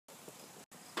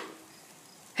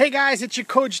Hey guys, it's your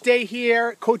Coach Dave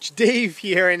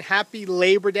here, and happy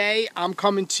Labor Day. I'm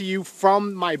coming to you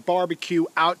from my barbecue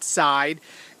outside,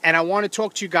 and I want to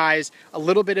talk to you guys a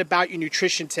little bit about your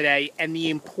nutrition today and the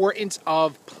importance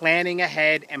of planning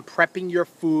ahead and prepping your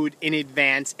food in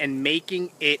advance and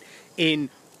making it in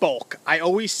bulk. I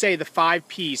always say the 5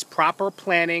 P's, proper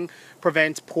planning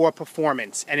prevents poor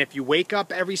performance. And if you wake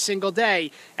up every single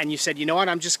day and you said, you know what,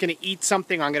 I'm just going to eat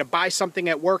something, I'm going to buy something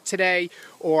at work today,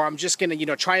 or I'm just going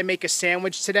to, try and make a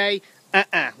sandwich today,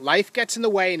 life gets in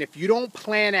the way. And if you don't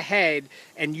plan ahead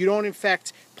and you don't, in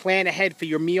fact, plan ahead for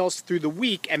your meals through the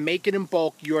week and make it in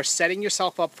bulk, you're setting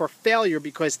yourself up for failure,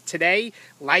 because today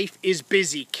life is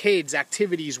busy, kids,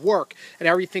 activities, work, and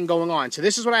everything going on. So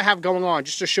this is what I have going on,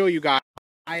 just to show you guys.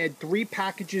 I had 3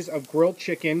 packages of grilled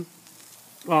chicken.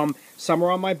 Some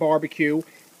are on my barbecue,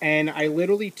 and I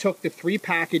literally took the 3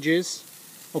 packages,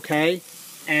 okay,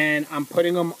 and I'm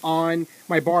putting them on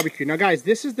my barbecue. Now guys,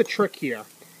 this is the trick here.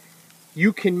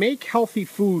 You can make healthy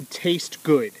food taste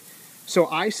good. So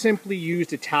I simply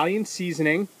used Italian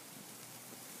seasoning.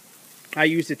 And I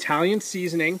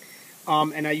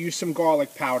used some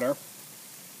garlic powder.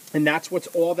 And that's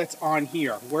all that's on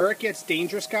here. Where it gets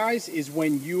dangerous, guys, is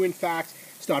when you, in fact,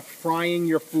 start frying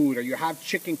your food, or you have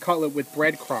chicken cutlet with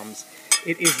breadcrumbs.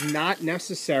 It is not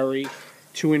necessary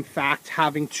to, in fact,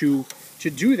 having to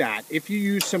do that. If you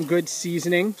use some good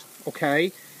seasoning,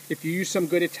 okay, if you use some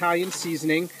good Italian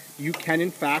seasoning, you can,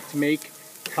 in fact, make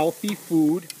healthy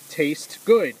food taste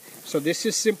good. So this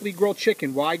is simply grilled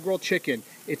chicken. Why grilled chicken?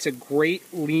 It's a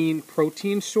great lean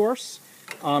protein source,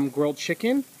 grilled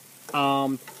chicken.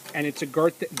 And it's a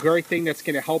great thing that's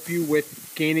going to help you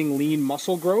with gaining lean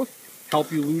muscle growth,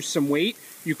 help you lose some weight.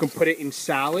 You can put it in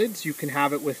salads. You can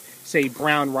have it with, say,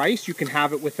 brown rice. You can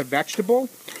have it with a vegetable.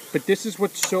 But this is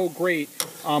what's so great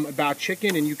about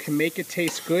chicken, and you can make it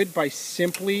taste good by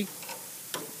simply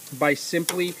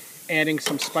adding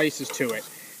some spices to it.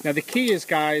 Now the key is,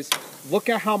 guys, look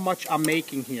at how much I'm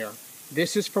making here.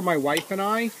 This is for my wife and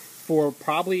I for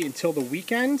probably until the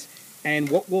weekend. And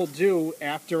what we'll do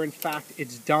after, in fact,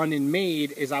 it's done and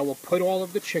made, is I will put all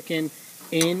of the chicken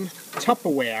in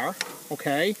Tupperware,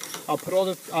 okay? I'll put all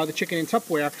the chicken in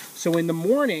Tupperware, so in the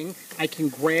morning I can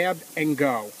grab and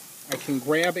go.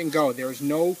 There is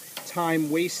no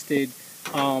time wasted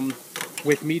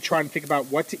with me trying to think about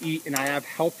what to eat, and I have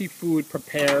healthy food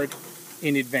prepared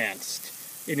in advance.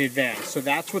 So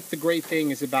that's what the great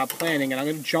thing is about planning. And I'm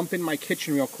going to jump in my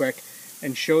kitchen real quick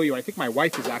and show you. I think my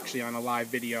wife is actually on a live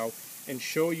video, and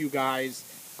show you guys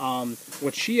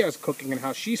what she has cooking and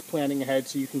how she's planning ahead,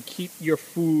 so you can keep your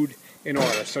food in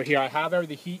order. So here I have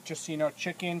the heat, just so you know.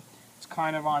 Chicken, it's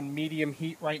kind of on medium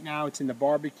heat right now. It's in the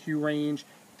barbecue range,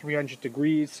 300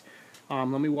 degrees. Let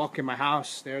me walk in my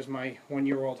house. There's my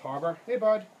 1-year-old Harbor. Hey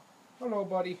bud. Hello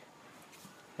buddy.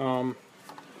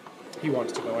 He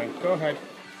wants to go in. Go ahead.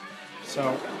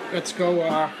 So let's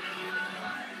go.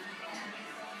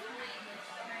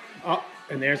 Oh,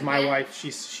 and there's my wife.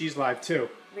 She's live too.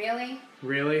 Really?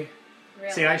 Really?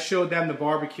 See, I showed them the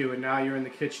barbecue, and now you're in the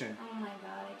kitchen. Oh my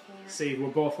god, I can't. See, we're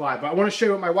both live. But I want to show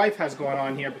you what my wife has going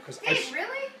on here, because Dave,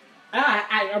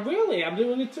 really? I'm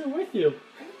doing it too with you. Are you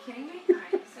kidding me?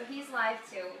 Alright, so he's live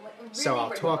too. Really, So I'll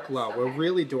talk dorks. low. Okay. We're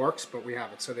really dorks, but we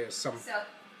have it. So there's some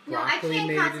No, I broccoli can't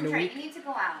made in a concentrate. week. You need to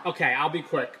go out. Okay, I'll be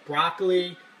quick.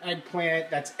 Broccoli, eggplant,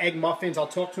 that's egg muffins. I'll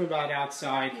talk to him about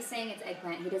outside. He's saying it's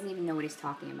eggplant. He doesn't even know what he's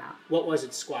talking about. What was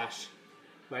it? Squash,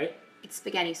 right? It's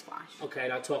spaghetti squash. Okay,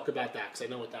 and I'll talk about that, because I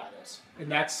know what that is.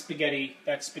 And that's spaghetti.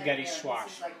 That's spaghetti squash.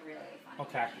 This is like really fun.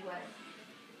 Okay. What?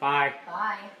 Bye.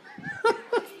 Bye.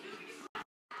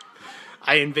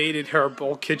 I invaded her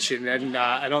bowl kitchen, and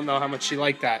I don't know how much she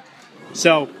liked that.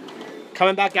 So,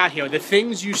 coming back out here, the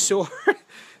things you saw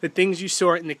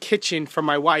in the kitchen from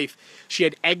my wife, she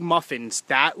had egg muffins.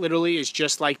 That literally is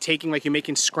just like you're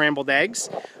making scrambled eggs.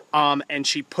 And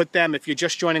she put them, if you're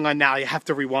just joining on now, you have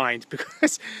to rewind,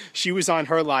 because she was on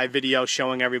her live video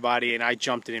showing everybody, and I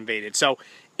jumped and invaded. So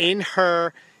in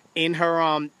the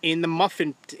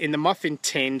muffin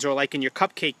tins, or like in your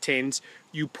cupcake tins,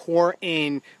 you pour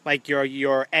in like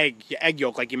your egg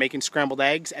yolk, like you're making scrambled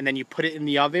eggs, and then you put it in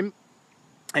the oven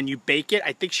and you bake it.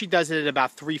 I think she does it at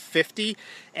about 350,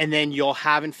 and then you'll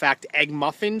have, in fact, egg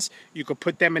muffins. You could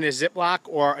put them in a Ziploc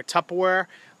or a Tupperware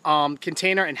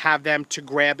container and have them to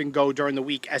grab and go during the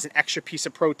week as an extra piece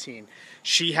of protein.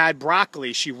 She had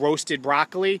broccoli. She roasted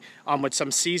broccoli with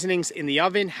some seasonings in the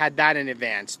oven, had that in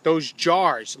advance. Those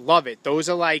jars, love it. Those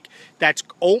are that's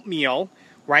oatmeal,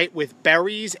 right, with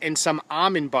berries and some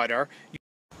almond butter.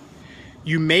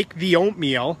 You make the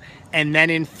oatmeal, And then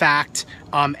in fact,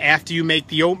 after you make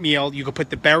the oatmeal, you can put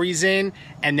the berries in,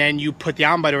 and then you put the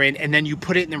almond butter in, and then you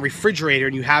put it in the refrigerator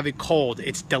and you have it cold.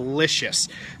 It's delicious.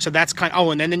 So that's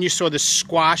oh, and then you saw the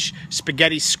squash,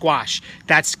 spaghetti squash.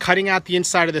 That's cutting out the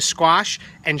inside of the squash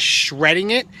and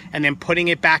shredding it, and then putting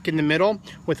it back in the middle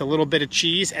with a little bit of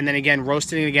cheese, and then again,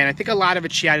 roasting it again. I think a lot of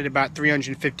it she added about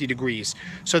 350 degrees.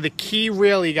 So the key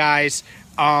really, guys,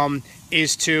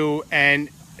 is to, and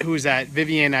who's that?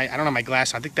 Vivian, I don't know my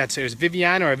glass. I think it was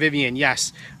Vivian or Vivian,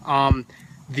 yes.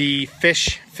 The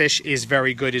fish is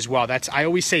very good as well. I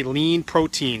always say lean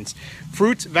proteins.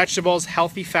 Fruits, vegetables,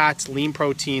 healthy fats, lean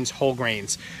proteins, whole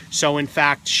grains. So in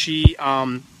fact, she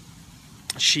has,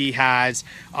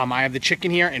 I have the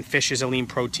chicken here, and fish is a lean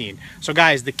protein. So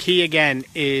guys, the key again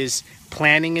is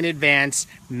planning in advance,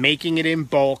 making it in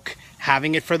bulk,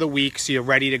 having it for the week so you're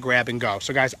ready to grab and go.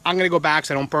 So guys, I'm gonna go back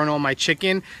so I don't burn all my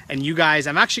chicken. And you guys,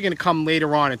 I'm actually gonna come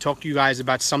later on and talk to you guys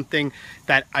about something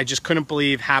that I just couldn't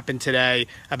believe happened today,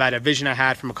 about a vision I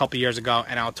had from a couple years ago,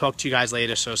 and I'll talk to you guys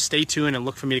later. So stay tuned and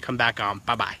look for me to come back on.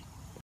 Bye-bye.